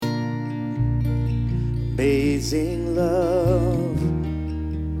amazing love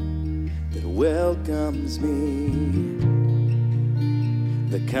that welcomes me,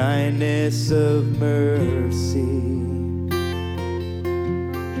 the kindness of mercy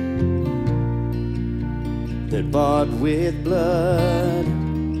that bought with blood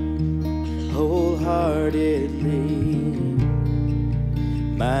wholeheartedly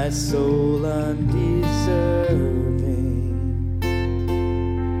my soul undeserving.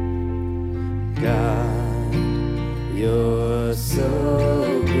 God, you're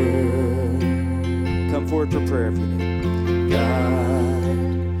so good. Come forward for prayer if you need. God,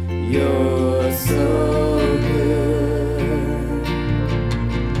 you're so good.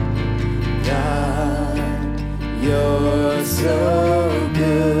 God, you're so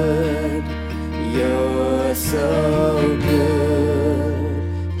good. You're so good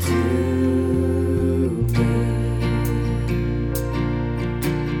to me.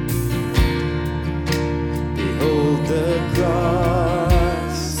 Behold the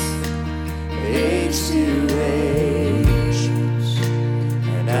cross, age to age,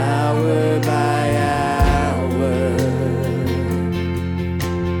 and hour by hour.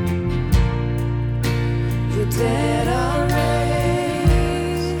 The dead are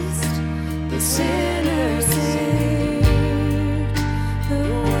raised, the sinners saved, the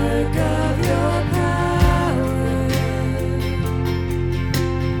work of your power.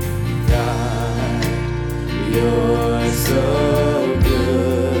 God, you're so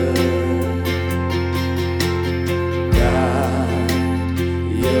good. God,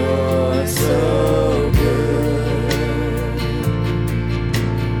 you're so good.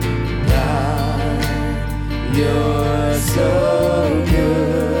 God, you're so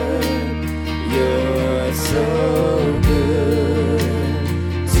good. You're so good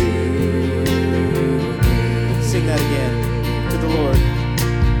to me. Sing that again to the Lord.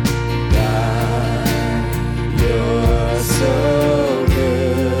 God, you're so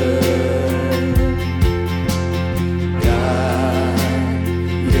good. God,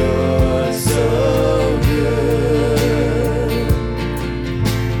 you're so good.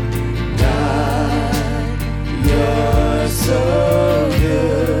 God, you're so good.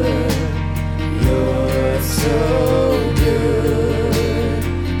 You're so good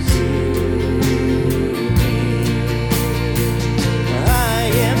to me. I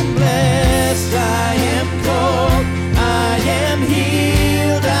am blessed, I am called, I am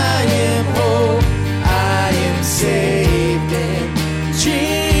healed, I am whole, I am saved in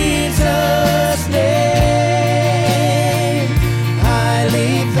Jesus' name.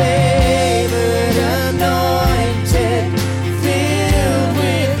 Highly favored, anointed, filled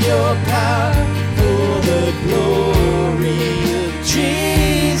with your power for the glory of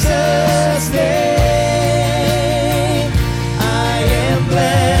Jesus' name. I am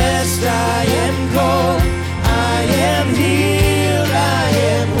blessed, I am called, I am healed, I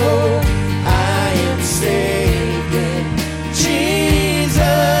am whole, I am saved in Jesus'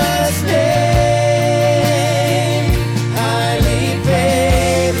 name. Highly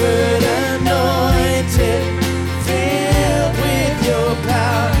favored, anointed, filled with your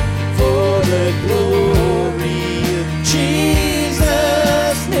power for the glory of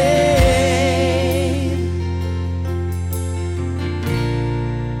Jesus' name.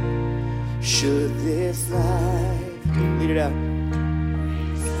 Should this life lead it out?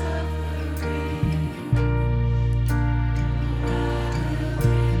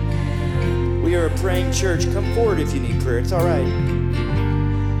 We are a praying church. Come forward if you need prayer. It's all right.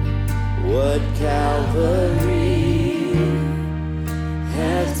 What Calvary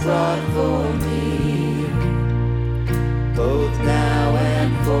has brought for me, both now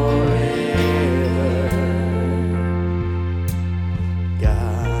and forever.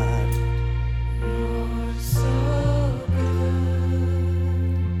 God, you're so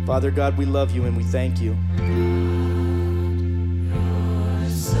good. Father God, we love you and we thank you.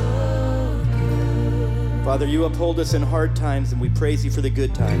 Father, you uphold us in hard times, and we praise you for the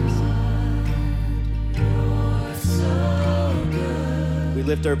good times. You're so good. We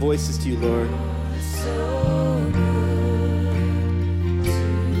lift our voices to you, Lord. You're so good to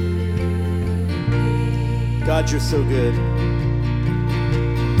me. God, you're so good.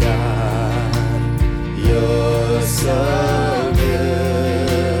 God, you're so good.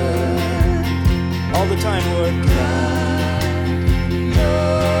 All the time, Lord. God,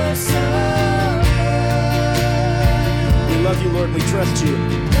 you're so good. We love you, Lord, and we trust you.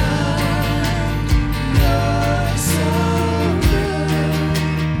 God, you're so good.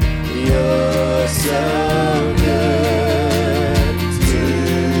 You're so good to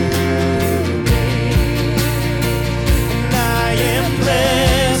me. And I am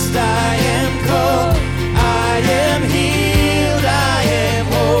blessed, I am called, I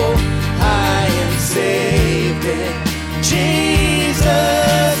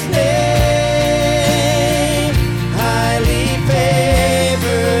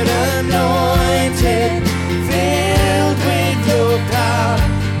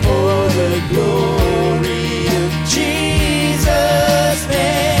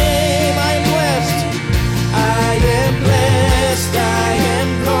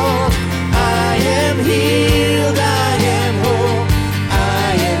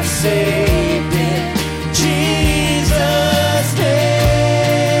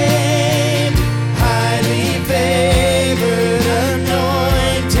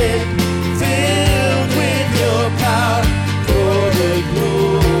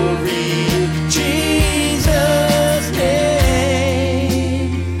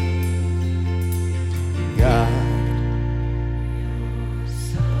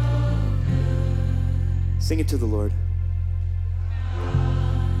Sing it to the Lord.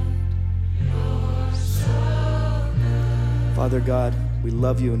 Father God, we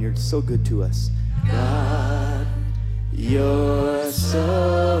love you and you're so good to us. God, you're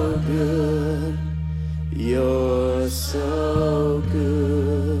so good. You're so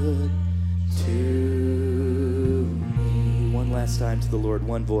good to me. One last time to the Lord,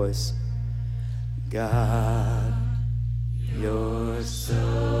 one voice. God, you're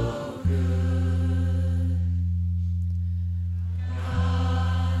so good.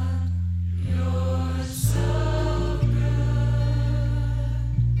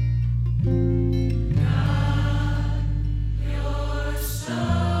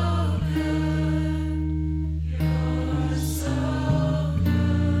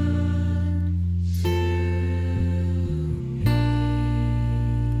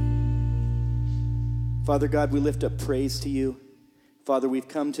 Father God, we lift up praise to you. Father, we've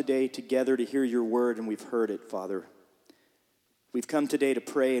come today together to hear your word, and we've heard it, Father. We've come today to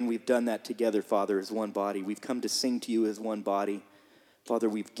pray, and we've done that together, Father, as one body. We've come to sing to you as one body. Father,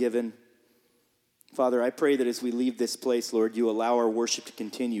 we've given. Father, I pray that as we leave this place, Lord, you allow our worship to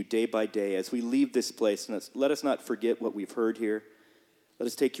continue day by day. As we leave this place, let us not forget what we've heard here. Let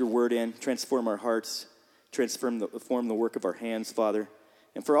us take your word in, transform our hearts, transform the work of our hands, Father.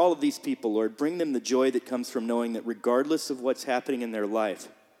 And for all of these people, Lord, bring them the joy that comes from knowing that regardless of what's happening in their life,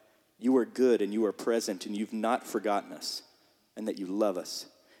 you are good and you are present and you've not forgotten us and that you love us.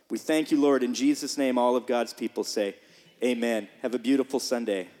 We thank you, Lord. In Jesus' name, all of God's people say, amen. Have a beautiful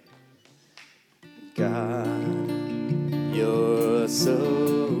Sunday. God, you're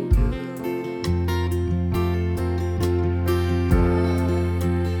so good.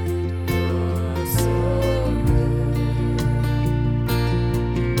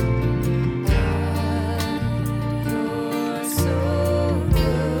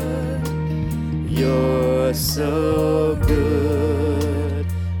 You're so good.